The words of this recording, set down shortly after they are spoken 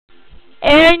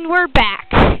And we're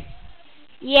back.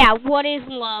 Yeah, what is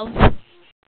love?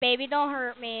 Baby, don't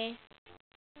hurt me.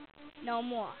 No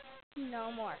more.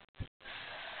 No more.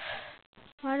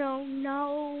 I don't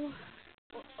know.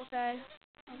 Okay.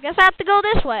 I guess I have to go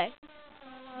this way.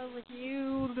 With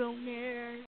you, don't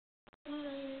care.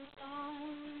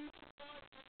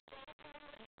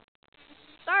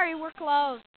 Sorry, we're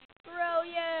closed. Screw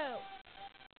you.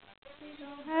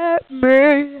 Don't hurt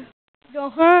me.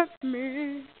 Don't hurt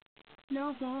me.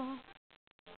 No more.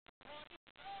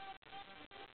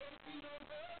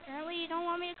 Apparently you don't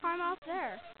want me to climb out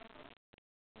there.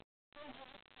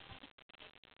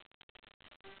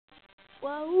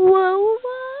 Whoa, whoa,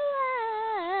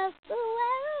 whoa, whoa.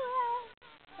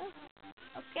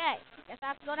 Okay, guess I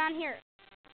have to go down here.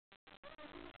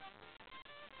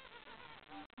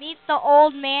 Meet the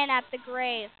old man at the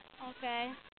grave.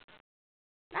 Okay.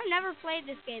 I've never played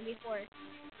this game before.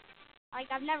 Like,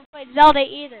 I've never played Zelda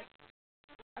either.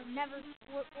 I've never...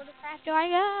 Where the crap do I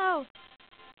go?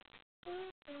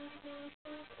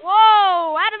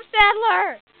 Whoa! Adam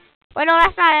Sandler! Wait, no,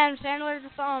 that's not Adam Sandler.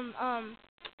 It's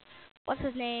what's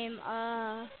his name?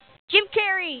 Jim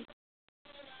Carrey!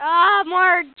 Ah,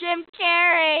 more Jim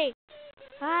Carrey!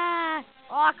 Ah!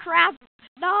 Oh, crap!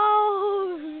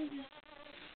 No!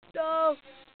 No!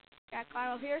 Can I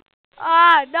climb up here?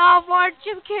 Ah, no, more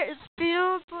Jim Carrey!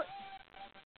 Beautiful!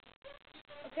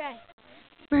 Okay.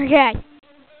 Okay.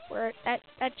 Where that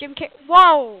Jim Carrey?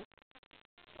 Whoa!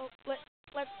 Oh,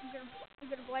 I'm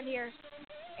gonna blend here.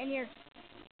 In here.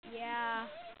 Yeah.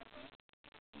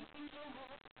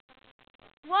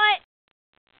 What?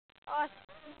 Oh,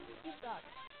 you suck.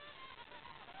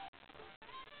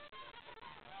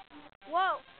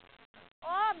 Whoa!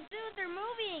 Oh, dude, they're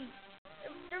moving.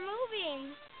 They're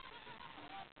moving.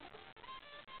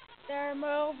 They're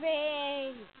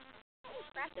moving. Oh,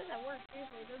 crap, does that work?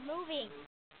 Seriously, they're moving.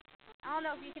 I don't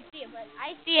know if you can see it, but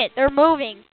I see it. They're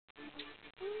moving.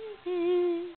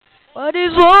 What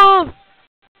is love?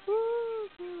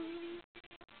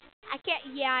 I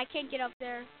can't. Yeah, I can't get up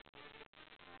there.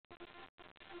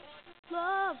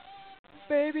 Love,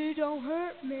 baby, don't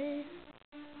hurt me.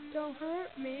 Don't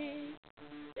hurt me.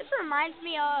 This reminds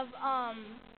me of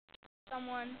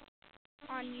someone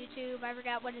on YouTube. I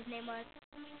forgot what his name was.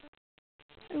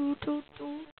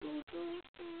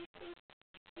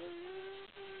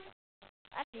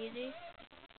 That's easy.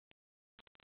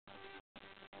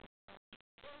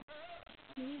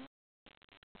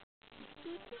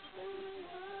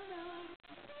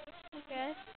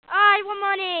 Okay. I want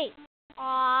money.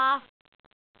 Aw.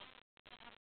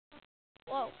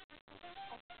 Whoa.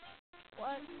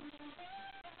 What?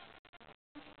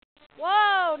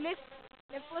 Whoa,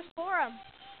 Nicholas Forum.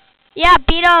 Yeah,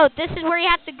 Beto, this is where you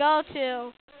have to go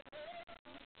to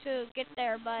get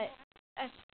there, but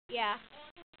yeah.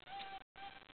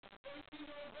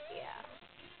 Yeah.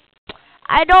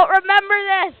 I don't remember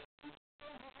this.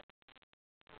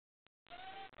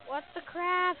 What the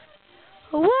crap?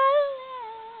 What?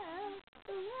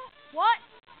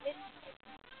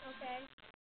 Okay.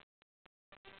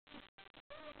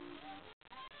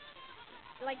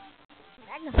 Like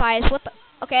magnifies. What the?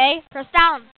 Okay, press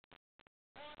down.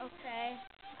 Okay.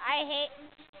 I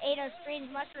ate a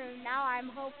strange mushroom. Now I'm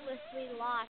hopelessly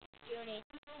lost, Junie.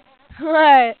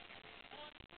 Right.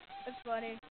 That's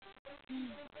funny.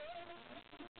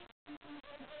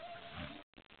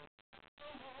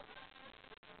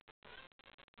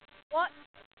 What?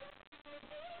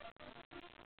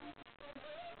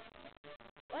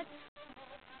 What?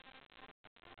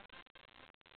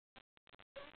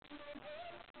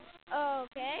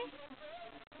 Okay.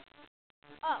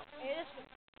 Oh, it is.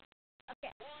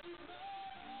 Okay.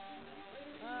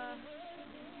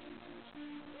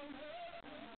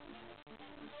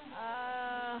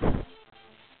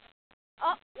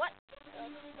 Oh, what?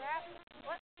 Crap.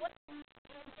 What?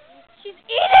 She's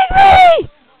eating me!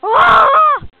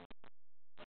 Ah!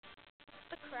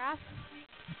 The crap.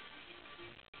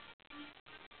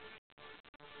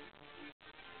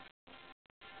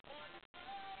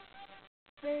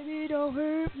 Baby, don't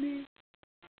hurt me.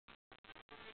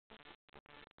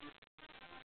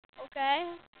 Okay.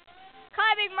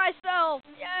 Climbing myself!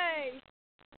 Yay!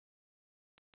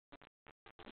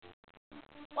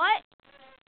 What?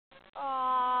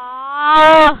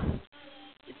 Aww.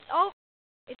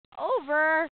 It's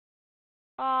over.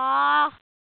 Aww.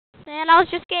 Man, I was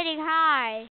just getting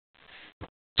high.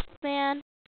 Man.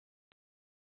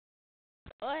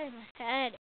 Oh, my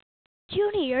head.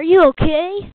 Junie, are you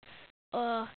okay?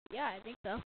 Yeah, I think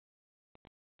so.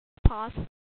 Pause.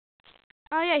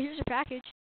 Oh yeah, here's your package.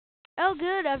 Oh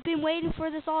good, I've been waiting for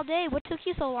this all day. What took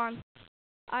you so long?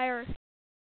 I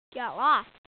got lost.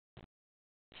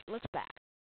 Let's back.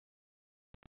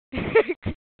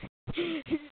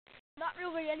 Not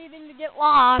really anything to get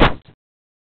lost. ...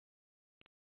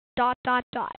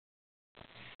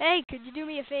 Hey, could you do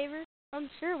me a favor?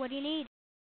 Sure, what do you need?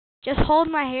 Just hold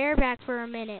my hair back for a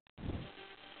minute.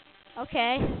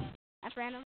 Okay. That's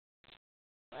random.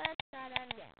 Let's try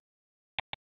that again.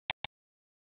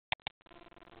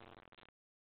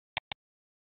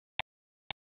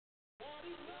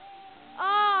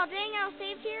 Oh, dang, I was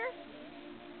saved here?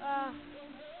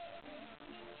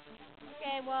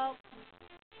 Okay, well.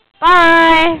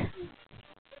 Bye!